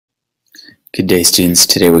Good day, students.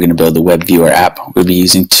 Today we're going to build the Webviewer app. We'll be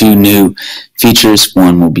using two new features.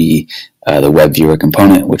 One will be the Webviewer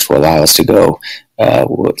component, which will allow us to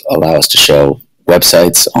show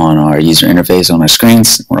websites on our user interface on our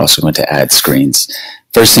screens. We're also going to add screens.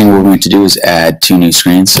 First thing we're going to do is add two new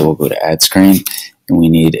screens. So we'll go to Add Screen, and we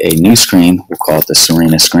need a new screen. We'll call it the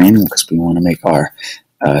Serena screen because we want to make our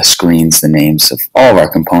screens, the names of all of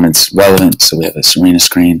our components, relevant. So we have a Serena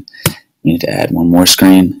screen. We need to add one more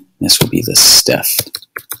screen. This will be the Steph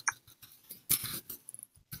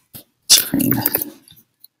screen.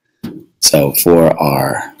 So for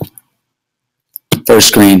our first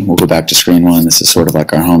screen, we'll go back to screen one. This is sort of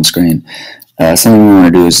like our home screen. Something we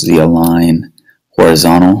want to do is the align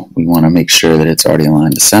horizontal. We want to make sure that it's already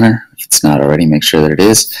aligned to center. If it's not already, make sure that it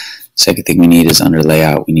is. Second thing we need is under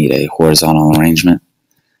layout, we need a horizontal arrangement.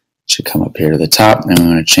 It should come up here to the top. And we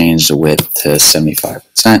want to change the width to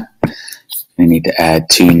 75%. We need to add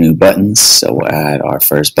two new buttons, so we'll add our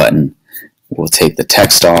first button. We'll take the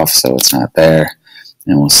text off so it's not there,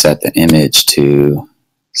 and we'll set the image to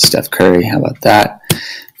Steph Curry. How about that?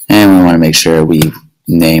 And we want to make sure we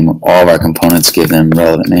name all of our components, give them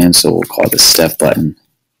relevant names, so we'll call this Steph button.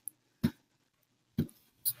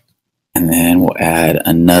 And then we'll add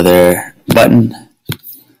another button,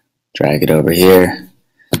 drag it over here,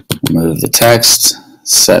 remove the text,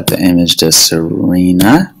 set the image to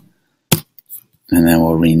Serena, and then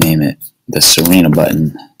we'll rename it the Serena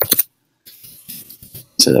button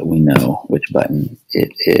so that we know which button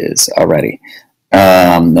it is already.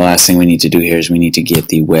 The last thing we need to do here is we need to get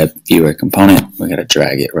the Webviewer component. We're going to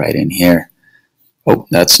drag it right in here. Oh,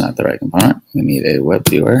 that's not the right component. We need a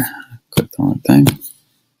Webviewer. Click the wrong thing.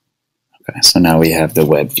 Okay, so now we have the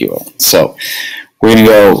Webviewer. So we're going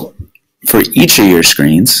to go for each of your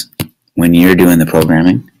screens when you're doing the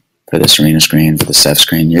programming. For the Serena screen, for the Steph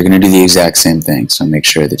screen, you're going to do the exact same thing. So make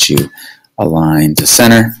sure that you align to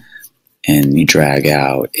center, and you drag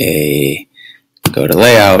out go to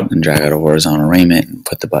layout and drag out a horizontal arrangement and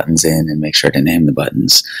put the buttons in and make sure to name the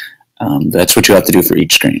buttons. That's what you have to do for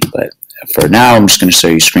each screen. But for now, I'm just going to show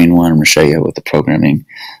you screen one. I'm going to show you what the programming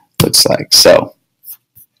looks like. So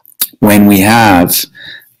when we have,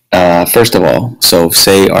 first of all, so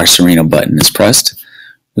say our Serena button is pressed,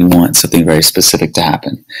 we want something very specific to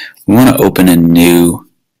happen. We want to open a new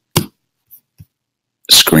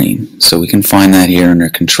screen. So we can find that here under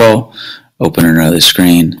Control, open another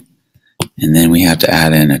screen, and then we have to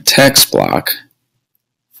add in a text block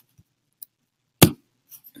to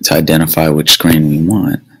identify which screen we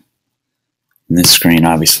want. And this screen,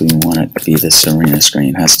 obviously, we want it to be the Serena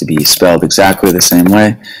screen. It has to be spelled exactly the same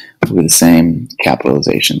way with the same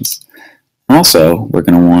capitalizations. Also, we're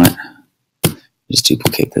going to want, just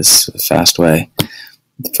duplicate this a fast way.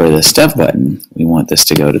 For the Steph button, we want this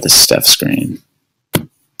to go to the Steph screen.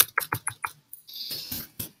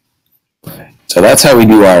 Okay. So that's how we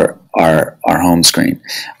do our home screen.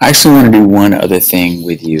 I actually want to do one other thing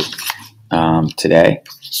with you today.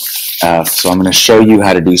 So I'm going to show you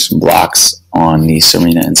how to do some blocks on the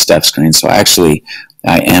Serena and Steph screen. So I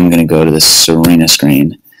am going to go to the Serena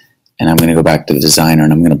screen, and I'm going to go back to the designer,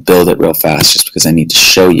 and I'm going to build it real fast just because I need to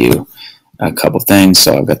show you a couple things.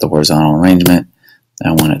 So I've got the horizontal arrangement. I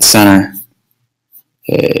want it center.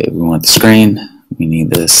 Okay, we want the screen. We need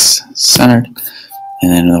this centered.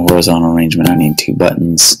 And then in the horizontal arrangement, I need two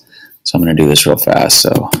buttons. So I'm going to do this real fast. So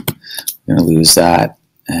we're going to lose that.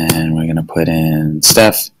 And we're going to put in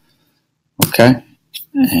Steph. Okay.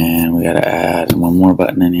 And we got to add one more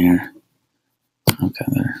button in here. Okay,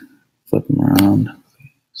 there. Flip them around.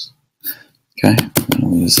 Okay. We're going to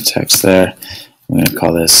lose the text there. We're going to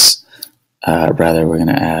call this we're going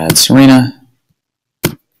to add Serena,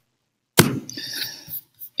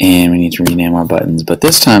 and we need to rename our buttons, but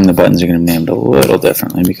this time the buttons are going to be named a little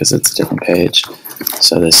differently because it's a different page.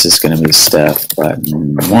 So this is going to be Steph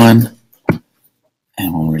button 1,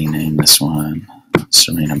 and we'll rename this one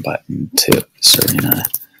Serena button 2, Serena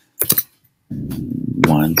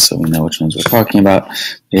 1, so we know which ones we're talking about.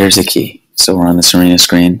 Here's the key. So we're on the Serena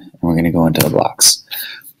screen, and we're going to go into the blocks.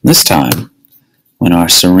 This time, when our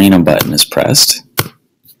Serena button is pressed,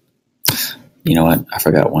 you know what? I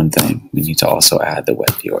forgot one thing. We need to also add the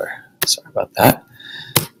Webviewer. Sorry about that.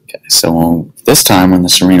 Okay, so this time when the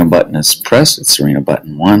Serena button is pressed, it's Serena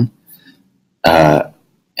button 1.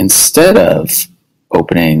 Instead of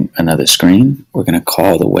opening another screen, we're going to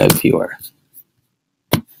call the Webviewer.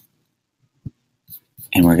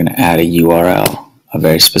 And we're going to add a URL, a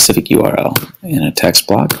very specific URL in a text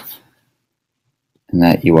block. And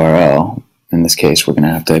that URL, in this case, we're going to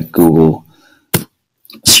have to Google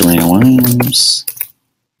Serena Williams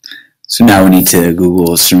So now we need to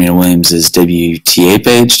Google Serena Williams' WTA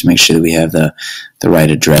page to make sure that we have the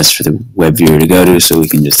right address for the web viewer to go to. So we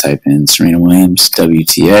can just type in Serena Williams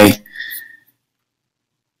WTA.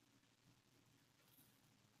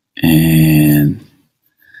 And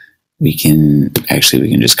we can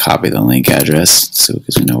just copy the link address so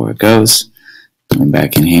because we know where it goes. Going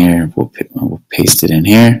back in here, we'll paste it in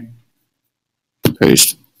here.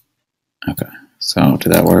 Paste. Okay, so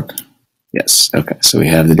did that work? Yes. Okay, so we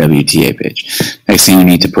have the WTA page. Next thing we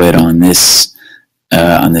need to put on this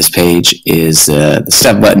page is the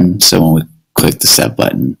step button. So when we click the step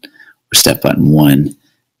button, or step button 1,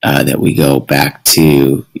 that we go back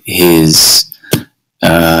to his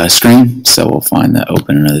screen. So we'll find the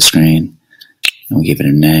open another screen, and we'll give it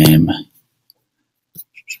a name.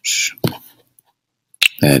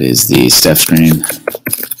 That is the step screen.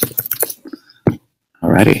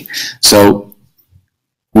 Alrighty. So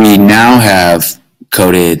we now have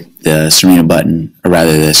coded the Serena button, or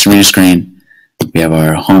rather the Serena screen. We have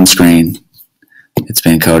our home screen. It's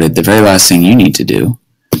been coded. The very last thing you need to do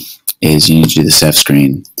is you need to do the step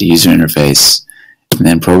screen, the user interface, and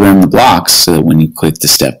then program the blocks so that when you click the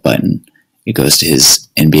step button, it goes to his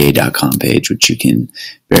NBA.com page, which you can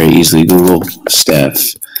very easily Google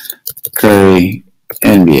Steph Curry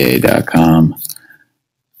NBA.com.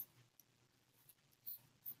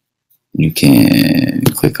 You can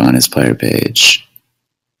click on his player page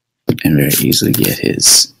and very easily get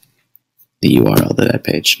the URL to that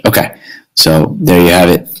page. Okay, so there you have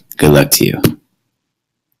it. Good luck to you.